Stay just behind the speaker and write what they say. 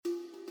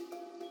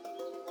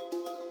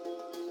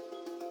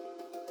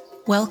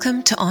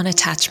Welcome to On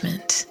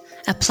Attachment,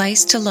 a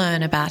place to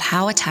learn about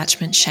how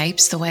attachment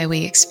shapes the way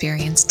we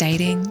experience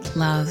dating,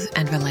 love,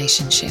 and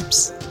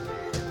relationships.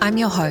 I'm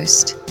your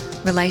host,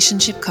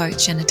 relationship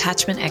coach and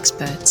attachment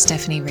expert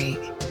Stephanie Reig,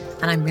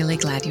 and I'm really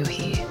glad you're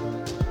here.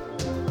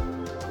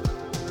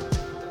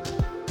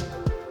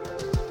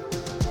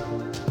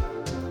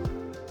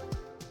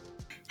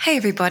 Hey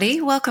everybody,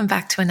 welcome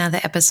back to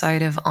another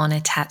episode of On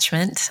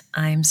Attachment.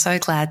 I'm so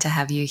glad to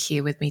have you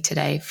here with me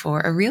today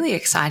for a really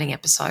exciting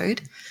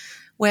episode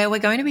where we're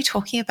going to be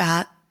talking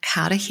about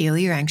how to heal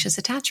your anxious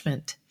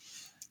attachment.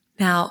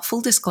 Now,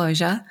 full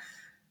disclosure,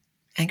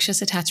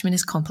 anxious attachment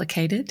is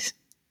complicated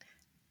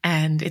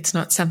and it's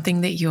not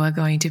something that you are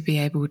going to be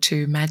able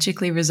to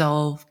magically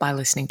resolve by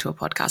listening to a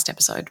podcast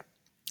episode.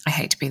 I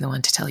hate to be the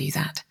one to tell you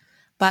that.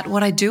 But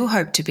what I do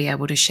hope to be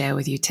able to share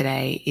with you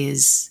today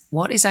is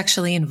what is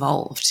actually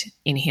involved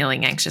in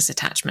healing anxious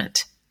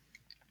attachment.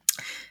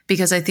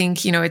 Because I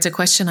think, it's a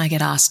question I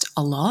get asked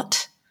a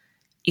lot.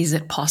 Is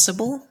it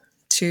possible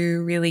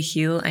to really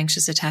heal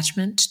anxious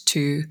attachment,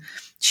 to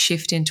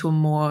shift into a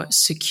more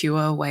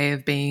secure way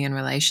of being in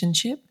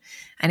relationship?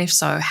 And if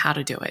so, how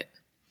to do it?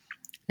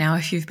 Now,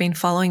 if you've been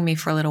following me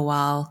for a little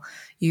while,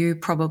 you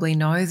probably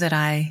know that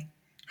I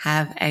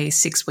have a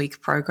 6-week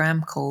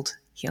program called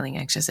Healing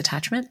Anxious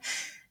Attachment,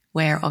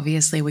 where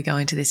obviously we go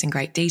into this in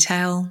great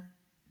detail.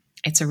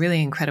 It's a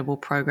really incredible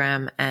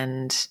program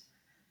and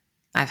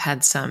I've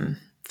had some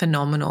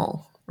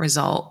phenomenal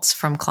results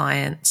from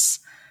clients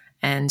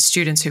and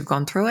students who've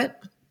gone through it.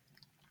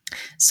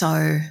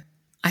 So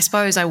I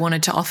suppose I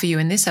wanted to offer you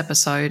in this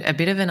episode a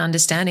bit of an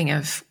understanding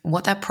of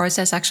what that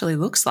process actually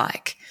looks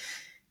like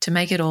to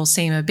make it all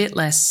seem a bit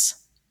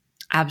less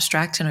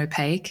abstract and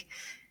opaque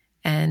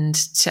and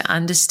to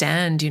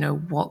understand,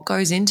 what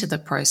goes into the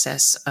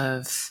process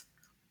of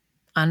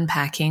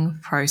unpacking,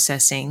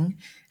 processing,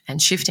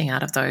 and shifting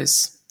out of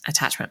those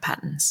attachment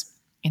patterns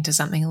into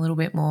something a little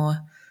bit more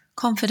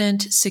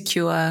confident,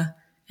 secure,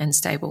 and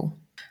stable.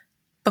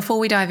 Before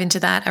we dive into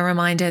that, a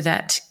reminder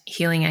that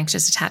Healing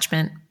Anxious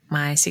Attachment,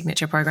 my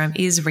signature program,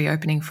 is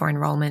reopening for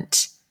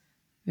enrollment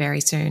very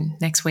soon,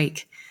 next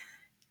week.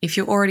 If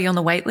you're already on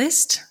the wait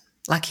list,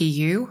 lucky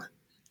you,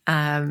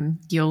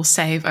 you'll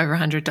save over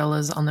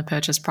 $100 on the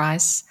purchase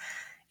price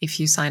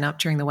if you sign up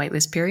during the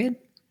waitlist period.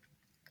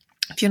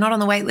 If you're not on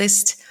the wait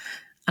list,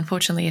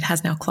 unfortunately it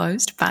has now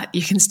closed, but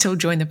you can still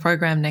join the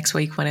program next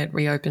week when it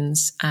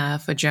reopens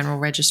for general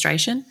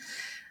registration.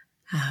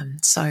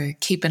 So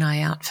keep an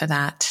eye out for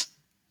that.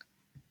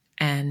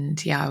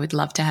 And I would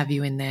love to have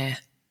you in there.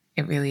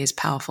 It really is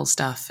powerful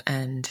stuff.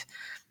 And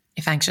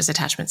if anxious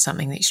attachment is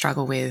something that you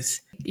struggle with,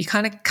 you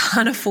kind of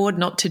can't afford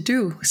not to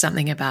do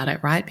something about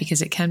it, right?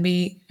 Because it can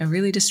be a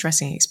really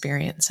distressing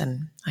experience.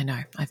 And I know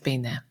I've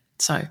been there.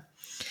 So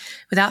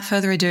without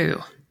further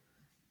ado,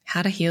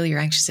 how to heal your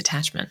anxious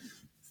attachment.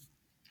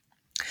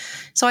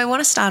 So I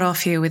want to start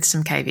off here with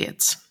some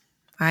caveats,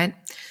 right?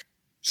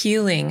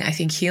 Healing, I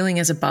think healing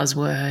as a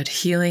buzzword,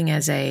 healing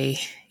as a,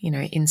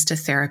 Insta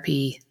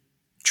therapy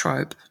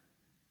trope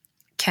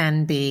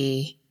can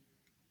be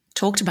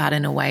talked about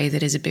in a way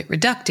that is a bit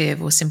reductive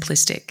or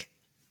simplistic.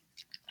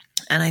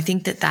 And I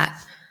think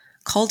that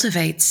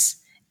cultivates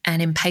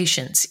an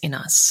impatience in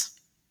us,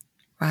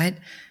 right?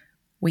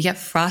 We get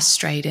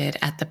frustrated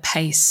at the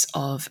pace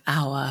of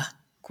our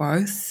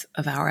growth,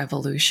 of our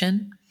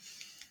evolution,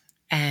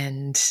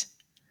 and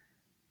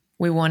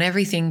we want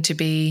everything to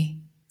be,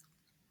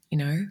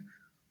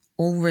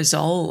 all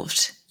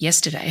resolved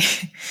yesterday.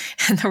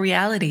 And the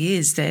reality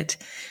is that,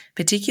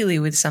 particularly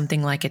with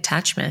something like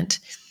attachment,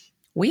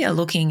 we are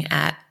looking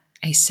at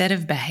a set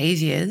of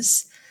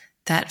behaviors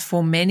that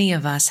for many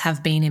of us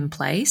have been in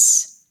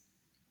place,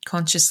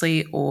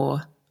 consciously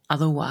or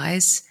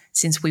otherwise,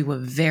 since we were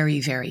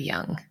very, very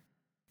young.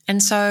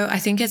 And so I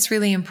think it's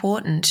really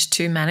important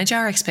to manage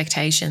our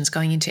expectations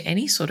going into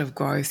any sort of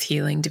growth,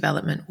 healing,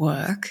 development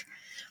work,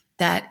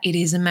 that it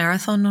is a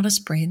marathon, not a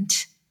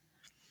sprint,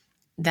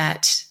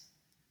 that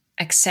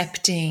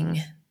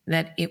accepting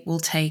that it will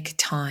take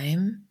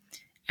time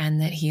and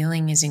that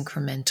healing is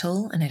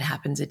incremental and it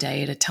happens a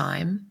day at a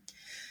time,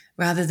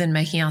 rather than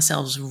making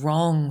ourselves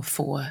wrong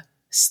for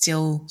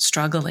still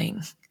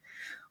struggling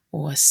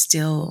or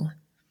still,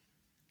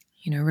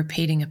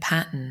 repeating a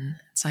pattern.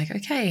 It's like,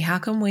 okay, how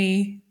can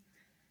we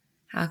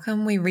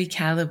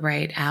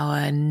recalibrate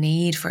our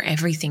need for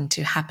everything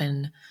to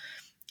happen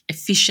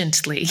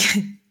efficiently?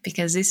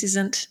 Because this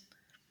isn't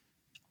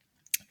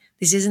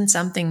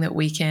something that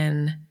we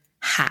can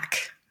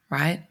hack,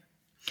 right?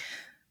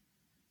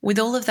 With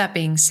all of that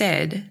being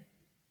said,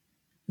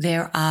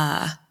 there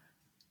are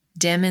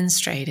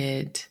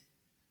demonstrated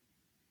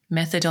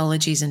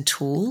methodologies and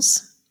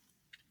tools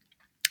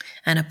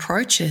and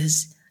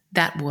approaches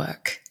that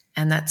work.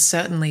 And that's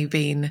certainly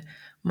been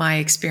my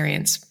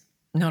experience,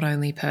 not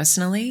only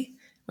personally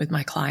with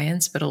my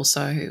clients, but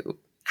also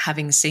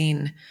having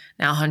seen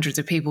now hundreds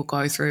of people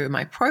go through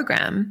my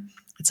program.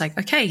 It's like,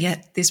 okay,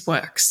 yeah, this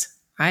works,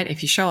 right?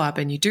 If you show up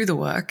and you do the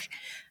work,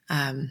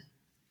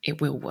 it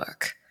will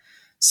work.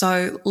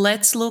 So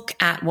let's look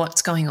at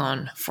what's going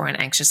on for an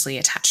anxiously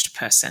attached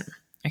person,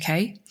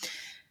 okay?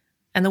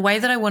 And the way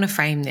that I want to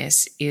frame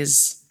this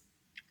is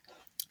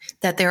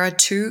that there are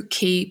two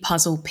key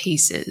puzzle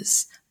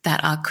pieces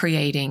that are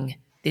creating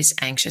this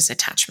anxious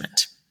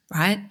attachment,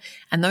 right?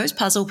 And those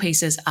puzzle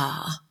pieces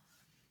are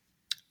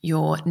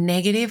your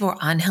negative or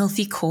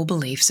unhealthy core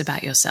beliefs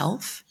about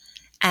yourself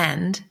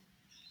and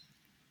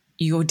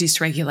your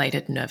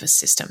dysregulated nervous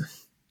system,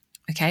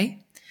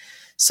 okay?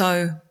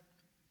 So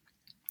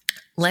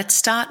let's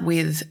start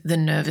with the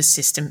nervous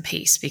system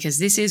piece because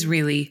this is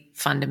really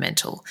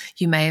fundamental.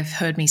 You may have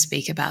heard me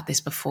speak about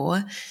this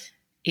before.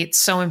 It's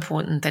so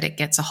important that it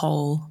gets a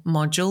whole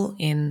module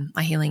in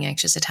my Healing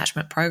Anxious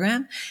Attachment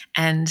program.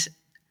 And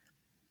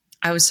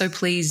I was so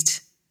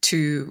pleased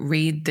to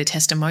read the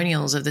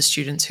testimonials of the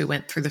students who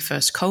went through the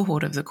first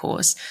cohort of the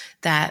course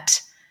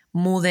that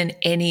more than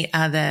any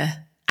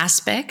other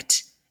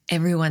aspect,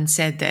 everyone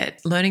said that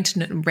learning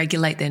to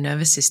regulate their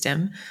nervous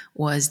system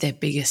was their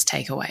biggest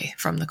takeaway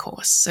from the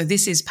course. So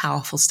this is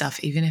powerful stuff,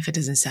 even if it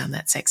doesn't sound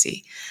that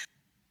sexy.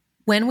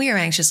 When we are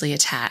anxiously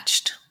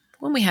attached,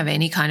 when we have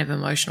any kind of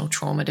emotional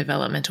trauma,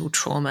 developmental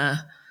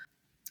trauma,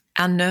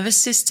 our nervous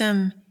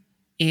system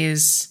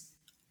is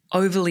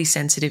overly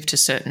sensitive to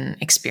certain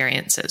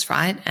experiences,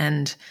 right?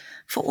 And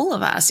for all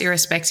of us,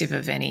 irrespective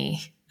of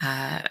any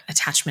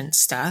attachment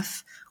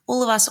stuff,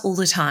 all of us all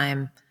the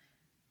time,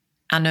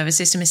 our nervous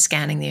system is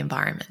scanning the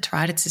environment,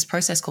 right? It's this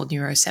process called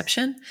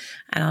neuroception,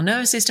 and our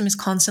nervous system is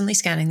constantly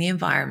scanning the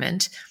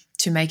environment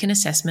to make an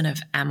assessment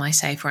of, am I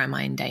safe or am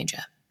I in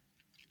danger?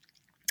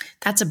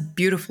 That's a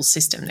beautiful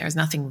system. There is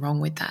nothing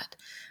wrong with that.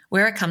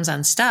 Where it comes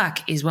unstuck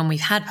is when we've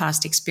had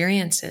past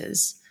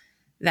experiences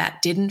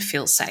that didn't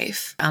feel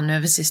safe. Our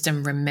nervous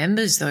system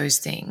remembers those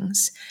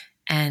things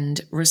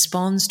and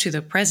responds to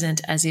the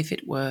present as if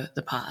it were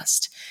the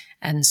past.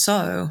 And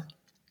so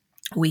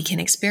we can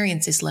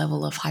experience this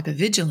level of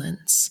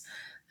hypervigilance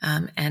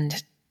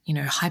and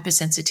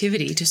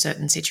hypersensitivity to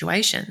certain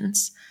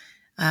situations.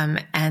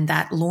 And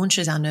that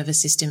launches our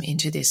nervous system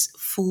into this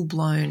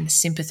full-blown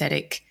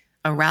sympathetic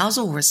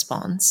arousal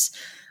response,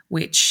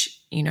 which,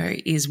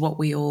 is what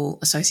we all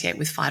associate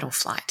with fight or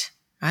flight,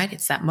 right?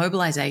 It's that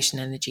mobilization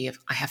energy of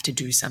I have to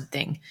do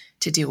something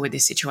to deal with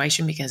this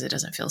situation because it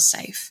doesn't feel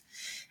safe.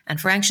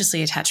 And for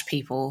anxiously attached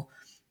people,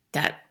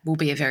 that will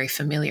be a very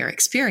familiar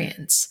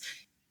experience.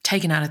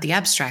 Taken out of the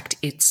abstract,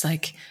 it's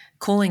like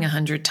calling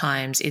 100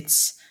 times.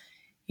 It's,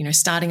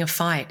 starting a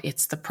fight.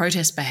 It's the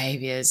protest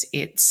behaviors.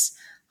 It's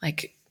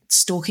like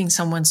stalking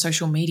someone's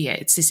social media.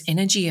 It's this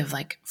energy of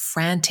like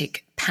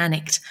frantic,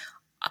 panicked,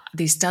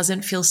 this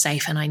doesn't feel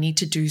safe and I need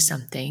to do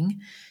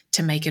something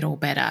to make it all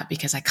better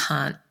because I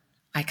can't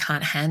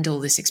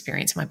handle this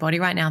experience in my body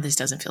right now. This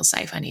doesn't feel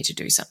safe. I need to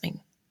do something.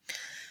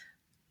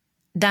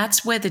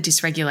 That's where the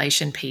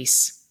dysregulation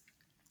piece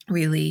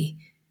really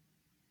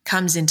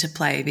comes into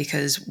play,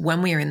 because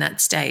when we are in that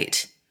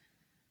state,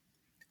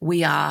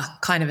 we are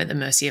kind of at the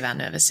mercy of our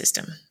nervous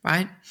system,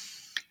 right?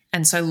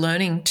 And so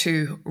learning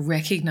to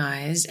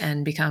recognize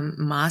and become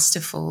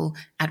masterful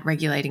at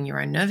regulating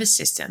your own nervous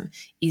system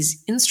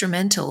is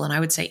instrumental, and I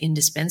would say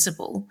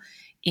indispensable,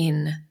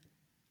 in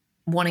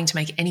wanting to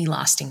make any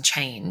lasting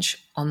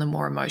change on the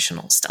more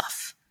emotional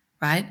stuff,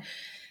 right?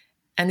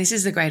 And this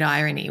is the great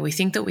irony. We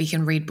think that we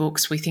can read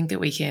books. We think that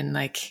we can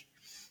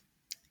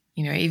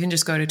even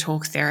just go to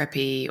talk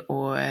therapy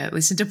or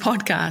listen to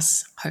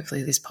podcasts.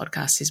 Hopefully this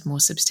podcast is more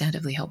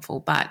substantively helpful.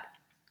 But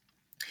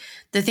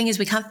the thing is,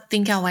 we can't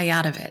think our way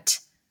out of it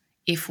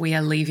if we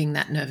are leaving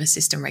that nervous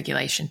system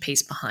regulation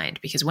piece behind,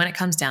 because when it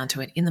comes down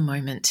to it, in the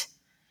moment,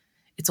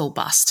 it's all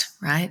bust,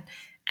 right?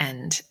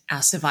 And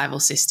our survival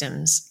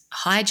systems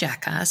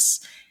hijack us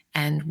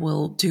and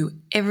will do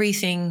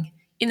everything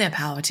in their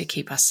power to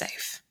keep us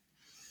safe.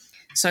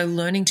 So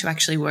learning to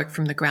actually work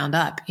from the ground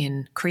up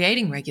in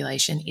creating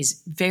regulation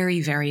is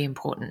very, very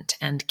important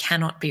and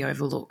cannot be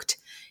overlooked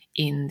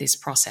in this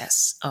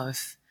process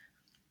of,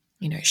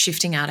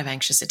 shifting out of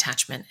anxious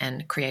attachment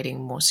and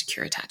creating more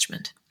secure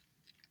attachment.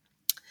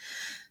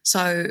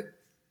 So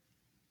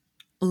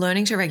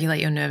learning to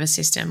regulate your nervous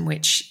system,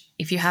 which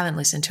if you haven't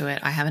listened to it,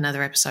 I have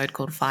another episode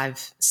called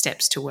 5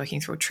 Steps to Working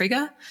Through a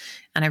Trigger,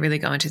 and I really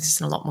go into this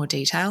in a lot more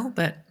detail,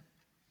 but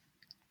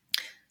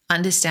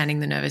understanding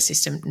the nervous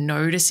system,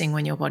 noticing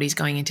when your body's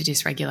going into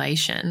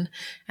dysregulation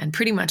and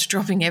pretty much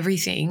dropping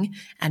everything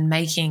and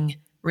making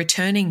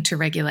returning to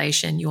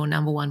regulation your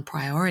number one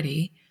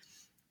priority,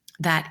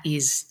 that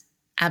is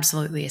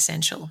absolutely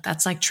essential.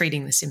 That's like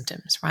treating the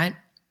symptoms, right?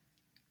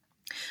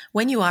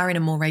 When you are in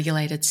a more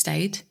regulated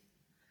state,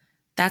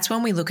 that's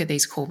when we look at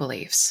these core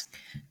beliefs.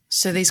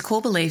 So these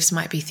core beliefs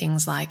might be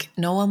things like,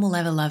 no one will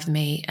ever love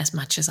me as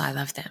much as I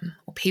love them,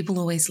 or people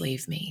always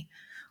leave me,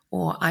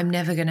 or I'm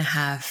never going to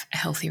have a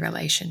healthy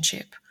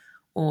relationship,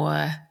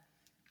 or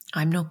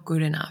I'm not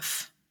good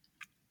enough,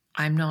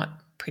 I'm not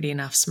pretty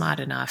enough, smart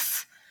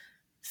enough,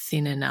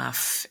 thin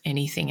enough,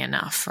 anything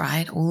enough,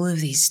 right? All of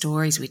these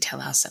stories we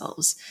tell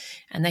ourselves,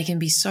 and they can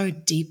be so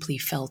deeply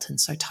felt and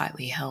so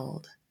tightly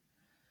held.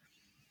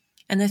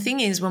 And the thing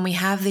is, when we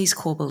have these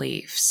core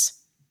beliefs,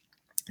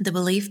 the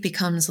belief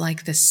becomes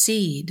like the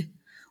seed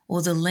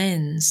or the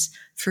lens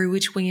through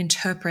which we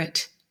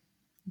interpret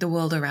the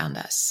world around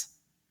us,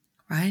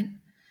 right?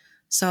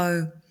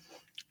 So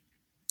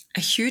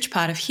a huge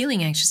part of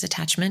healing anxious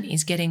attachment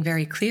is getting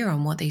very clear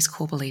on what these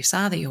core beliefs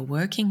are that you're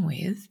working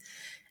with,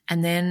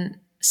 and then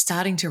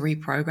starting to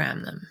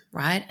reprogram them,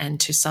 right? And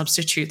to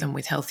substitute them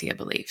with healthier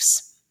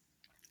beliefs.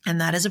 And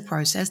that is a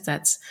process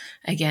that's,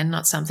 again,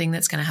 not something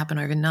that's going to happen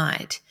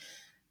overnight,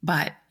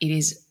 but it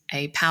is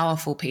a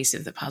powerful piece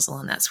of the puzzle.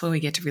 And that's where we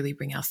get to really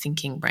bring our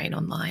thinking brain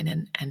online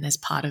and as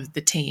part of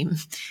the team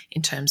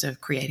in terms of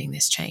creating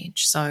this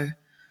change. So,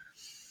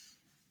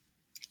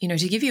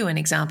 to give you an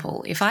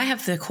example, if I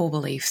have the core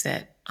belief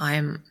that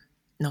I'm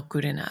not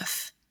good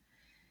enough,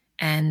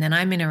 and then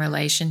I'm in a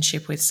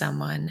relationship with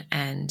someone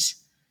and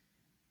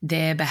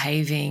they're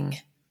behaving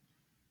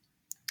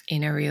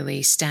in a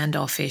really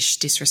standoffish,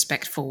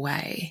 disrespectful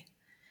way,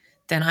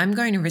 then I'm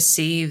going to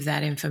receive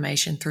that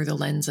information through the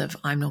lens of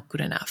I'm not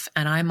good enough.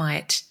 And I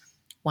might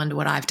wonder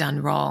what I've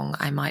done wrong.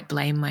 I might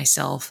blame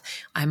myself.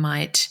 I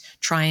might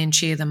try and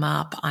cheer them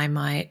up. I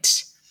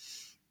might,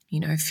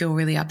 feel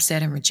really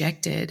upset and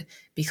rejected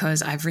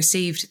because I've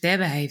received their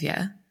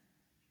behavior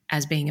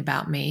as being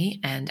about me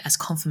and as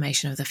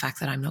confirmation of the fact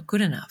that I'm not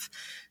good enough.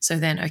 So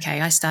then,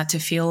 okay, I start to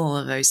feel all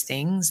of those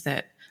things,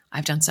 that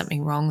I've done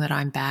something wrong, that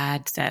I'm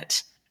bad,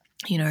 that,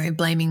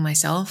 blaming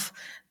myself.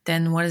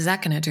 Then what is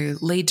that going to do?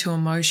 Lead to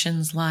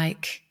emotions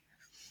like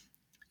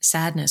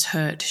sadness,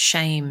 hurt,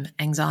 shame,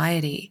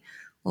 anxiety,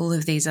 all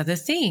of these other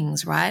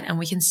things, right? And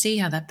we can see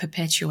how that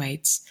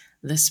perpetuates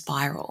the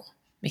spiral,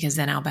 because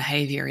then our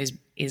behavior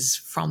is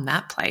from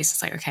that place.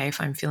 It's like, okay, if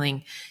I'm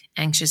feeling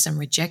anxious and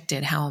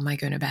rejected, how am I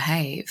going to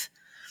behave?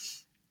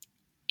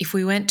 If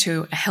we went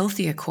to a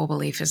healthier core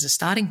belief as a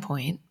starting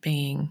point,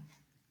 being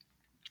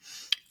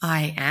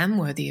I am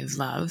worthy of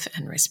love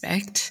and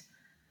respect,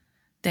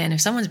 then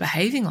if someone's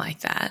behaving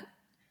like that,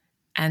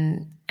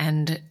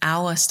 and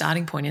our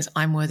starting point is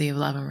I'm worthy of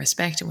love and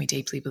respect, and we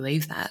deeply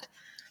believe that,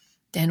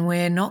 then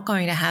we're not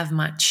going to have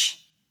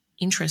much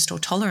interest or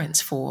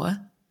tolerance for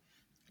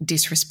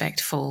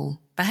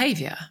disrespectful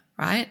behavior,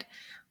 right?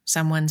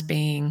 Someone's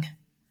being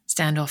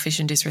standoffish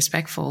and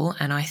disrespectful,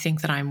 and I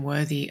think that I'm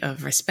worthy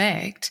of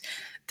respect,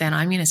 then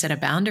I'm going to set a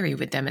boundary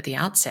with them at the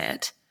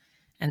outset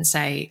and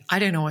say, I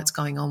don't know what's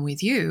going on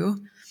with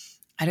you.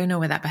 I don't know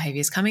where that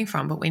behavior is coming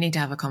from, but we need to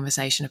have a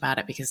conversation about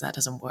it because that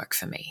doesn't work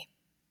for me,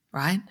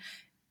 right?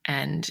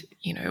 And,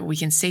 we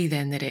can see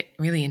then that it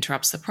really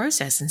interrupts the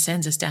process and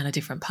sends us down a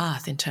different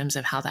path in terms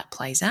of how that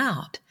plays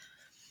out,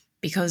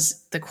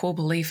 because the core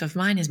belief of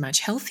mine is much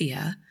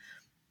healthier.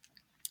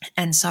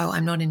 And so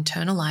I'm not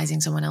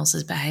internalizing someone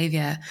else's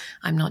behavior.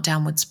 I'm not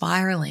downward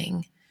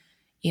spiraling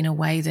in a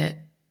way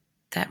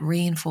that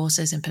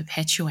reinforces and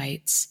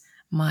perpetuates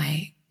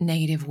my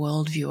negative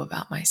worldview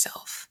about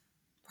myself,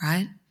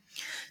 right?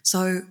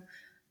 So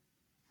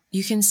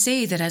you can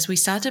see that as we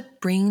start to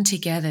bring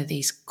together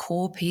these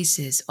core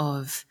pieces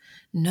of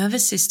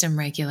nervous system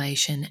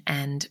regulation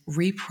and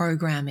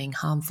reprogramming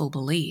harmful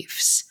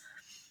beliefs,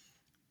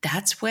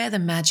 that's where the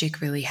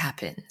magic really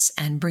happens.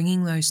 And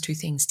bringing those two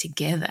things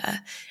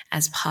together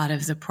as part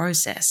of the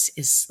process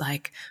is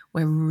like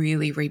we're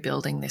really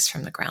rebuilding this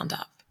from the ground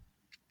up.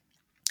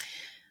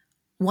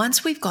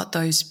 Once we've got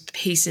those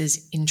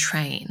pieces in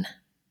train,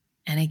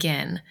 and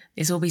again,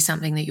 this will be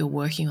something that you're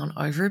working on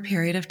over a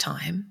period of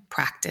time,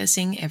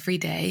 practicing every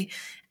day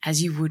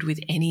as you would with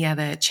any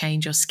other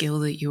change or skill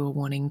that you are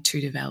wanting to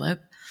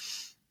develop.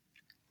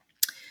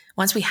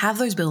 Once we have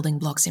those building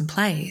blocks in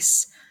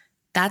place,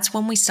 that's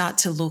when we start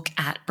to look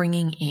at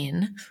bringing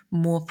in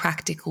more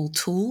practical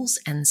tools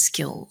and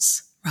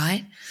skills,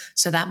 right?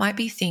 So that might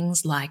be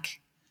things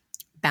like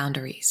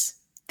boundaries,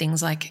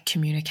 things like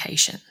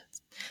communication,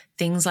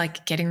 things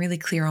like getting really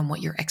clear on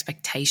what your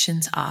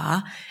expectations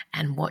are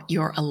and what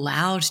you're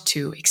allowed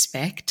to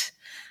expect,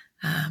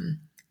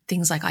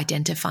 things like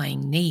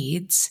identifying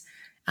needs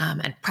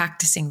and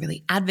practicing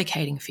really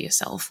advocating for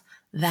yourself.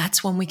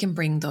 That's when we can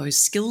bring those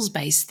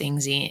skills-based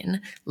things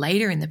in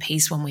later in the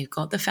piece when we've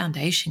got the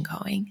foundation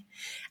going.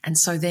 And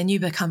so then you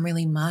become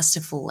really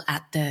masterful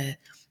at the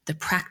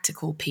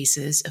practical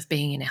pieces of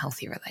being in a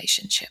healthy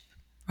relationship,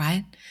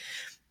 right?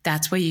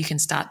 That's where you can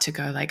start to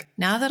go like,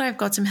 now that I've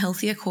got some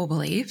healthier core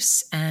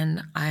beliefs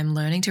and I'm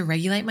learning to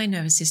regulate my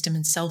nervous system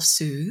and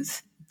self-soothe,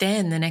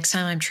 then the next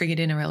time I'm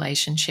triggered in a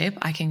relationship,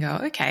 I can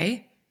go,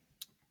 okay,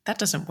 that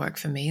doesn't work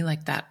for me.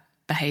 Like that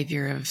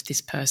behavior of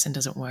this person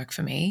doesn't work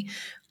for me.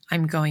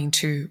 I'm going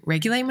to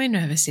regulate my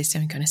nervous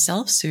system. I'm going to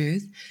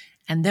self-soothe.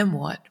 And then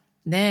what?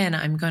 Then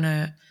I'm going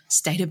to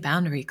state a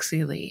boundary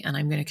clearly, and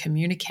I'm going to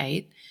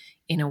communicate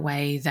in a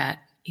way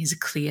that is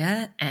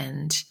clear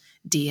and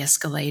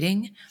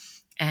de-escalating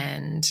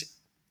and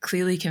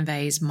clearly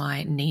conveys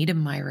my need and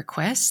my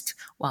request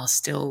while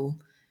still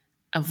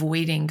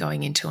avoiding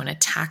going into an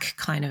attack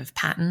kind of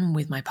pattern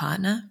with my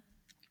partner.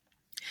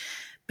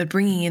 But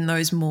bringing in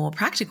those more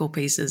practical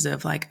pieces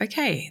of like,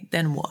 okay,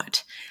 then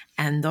what?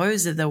 And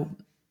those are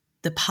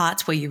the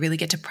parts where you really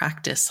get to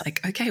practice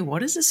like, okay, what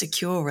does a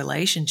secure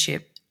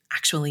relationship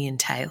actually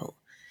entail,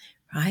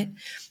 right?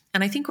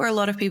 And I think where a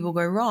lot of people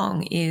go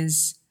wrong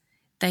is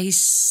they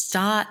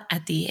start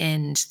at the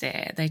end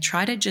there. They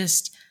try to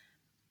just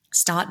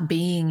start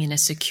being in a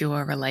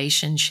secure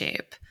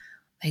relationship.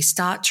 They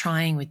start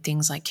trying with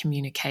things like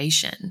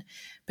communication.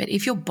 But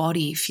if your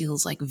body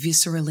feels like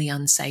viscerally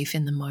unsafe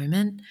in the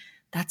moment,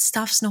 that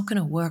stuff's not going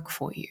to work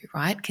for you,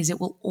 right? Because it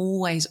will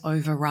always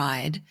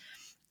override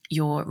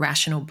your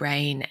rational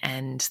brain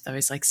and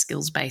those like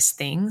skills-based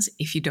things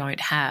if you don't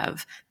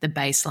have the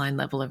baseline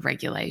level of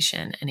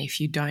regulation, and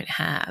if you don't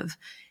have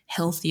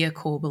healthier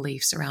core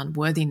beliefs around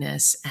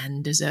worthiness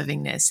and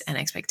deservingness and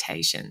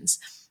expectations,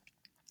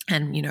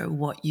 and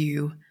what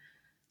you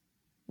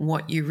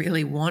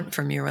really want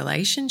from your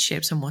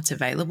relationships and what's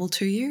available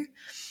to you.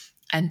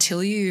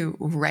 Until you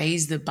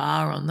raise the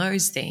bar on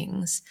those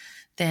things,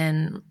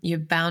 then your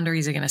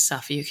boundaries are going to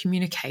suffer, your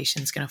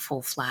communication is going to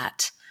fall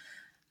flat.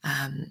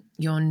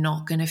 You're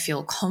not going to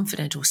feel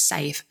confident or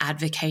safe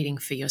advocating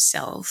for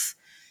yourself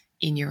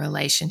in your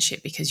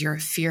relationship because your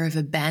fear of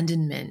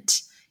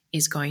abandonment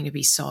is going to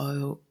be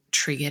so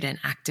triggered and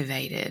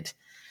activated.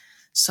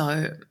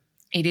 So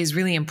it is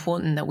really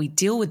important that we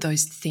deal with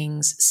those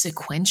things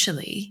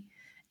sequentially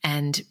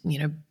and,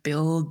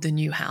 build the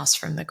new house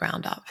from the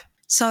ground up.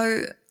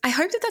 So I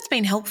hope that that's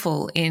been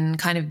helpful in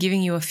kind of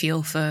giving you a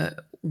feel for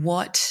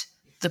what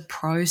the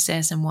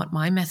process and what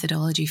my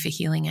methodology for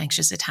healing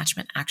anxious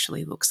attachment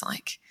actually looks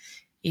like.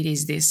 It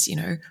is this,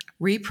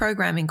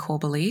 reprogramming core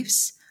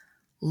beliefs,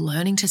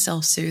 learning to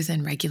self-soothe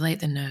and regulate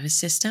the nervous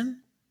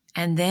system,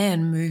 and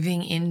then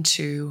moving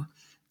into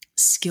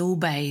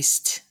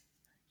skill-based,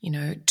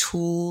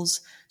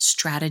 tools,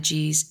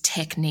 strategies,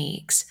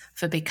 techniques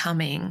for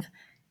becoming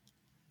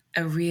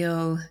a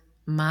real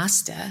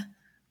master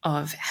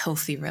of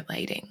healthy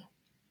relating.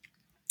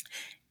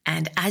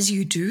 And as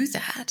you do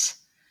that,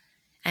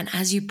 and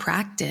as you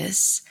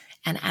practice,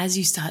 and as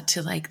you start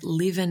to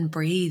live and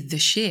breathe the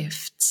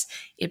shifts,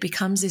 it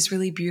becomes this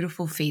really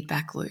beautiful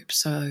feedback loop.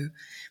 So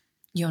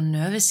your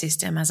nervous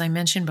system, as I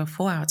mentioned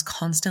before, it's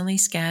constantly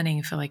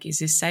scanning for is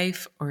this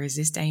safe or is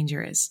this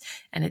dangerous?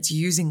 And it's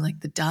using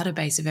the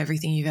database of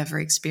everything you've ever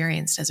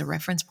experienced as a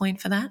reference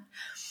point for that.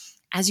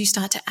 As you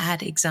start to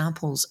add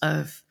examples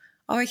of,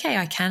 okay,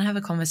 I can have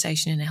a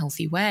conversation in a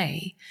healthy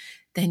way,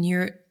 then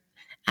you're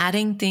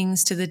adding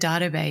things to the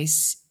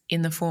database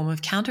in the form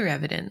of counter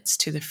evidence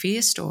to the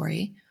fear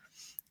story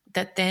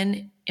that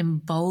then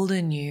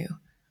embolden you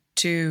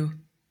to,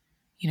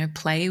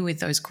 play with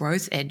those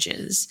growth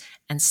edges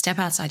and step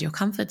outside your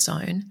comfort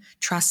zone,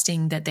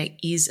 trusting that there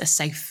is a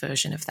safe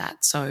version of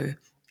that. So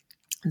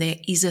there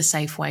is a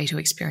safe way to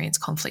experience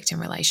conflict in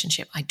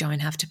relationship. I don't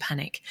have to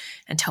panic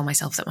and tell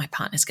myself that my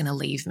partner's going to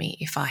leave me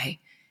if I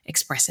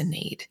express a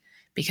need,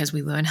 because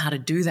we learn how to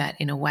do that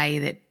in a way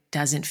that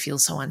doesn't feel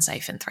so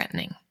unsafe and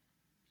threatening.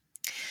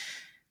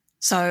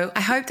 So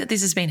I hope that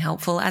this has been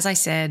helpful. As I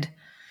said,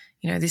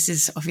 this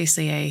is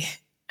obviously a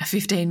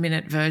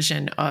 15-minute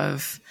version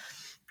of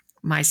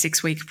my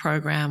 6-week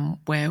program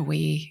where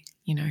we,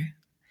 I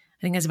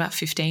think there's about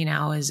 15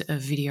 hours of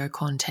video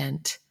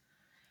content,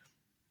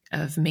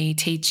 of me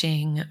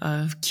teaching,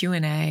 of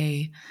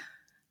Q&A.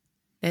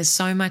 There's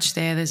so much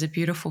there. There's a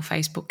beautiful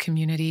Facebook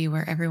community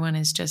where everyone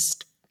is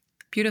just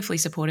beautifully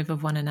supportive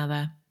of one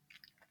another.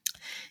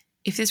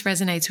 If this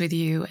resonates with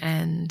you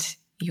and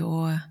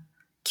you're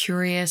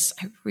curious,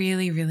 I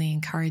really, really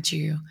encourage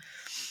you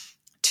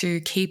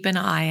to keep an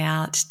eye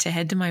out, to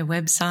head to my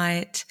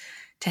website,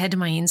 to head to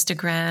my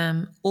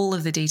Instagram. All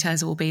of the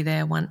details will be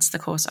there once the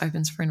course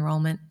opens for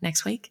enrollment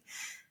next week.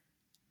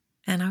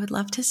 And I would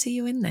love to see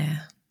you in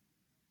there.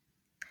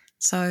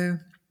 So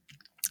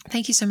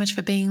thank you so much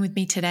for being with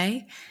me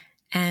today,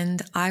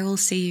 and I will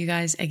see you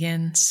guys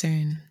again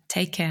soon.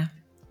 Take care.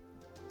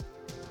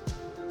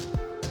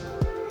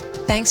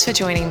 Thanks for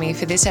joining me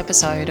for this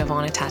episode of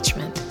On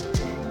Attachment.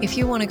 If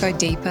you want to go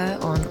deeper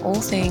on all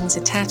things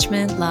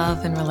attachment,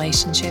 love, and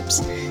relationships,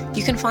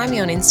 you can find me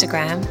on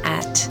Instagram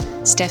at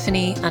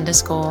Stephanie__Rigg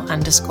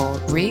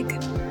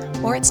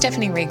or at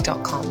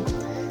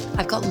StephanieRigg.com.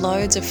 I've got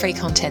loads of free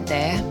content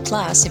there.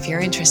 Plus, if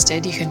you're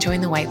interested, you can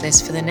join the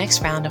waitlist for the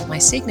next round of my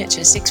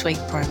signature 6-week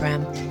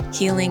program,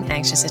 Healing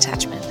Anxious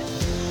Attachment.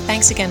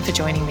 Thanks again for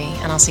joining me,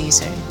 and I'll see you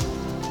soon.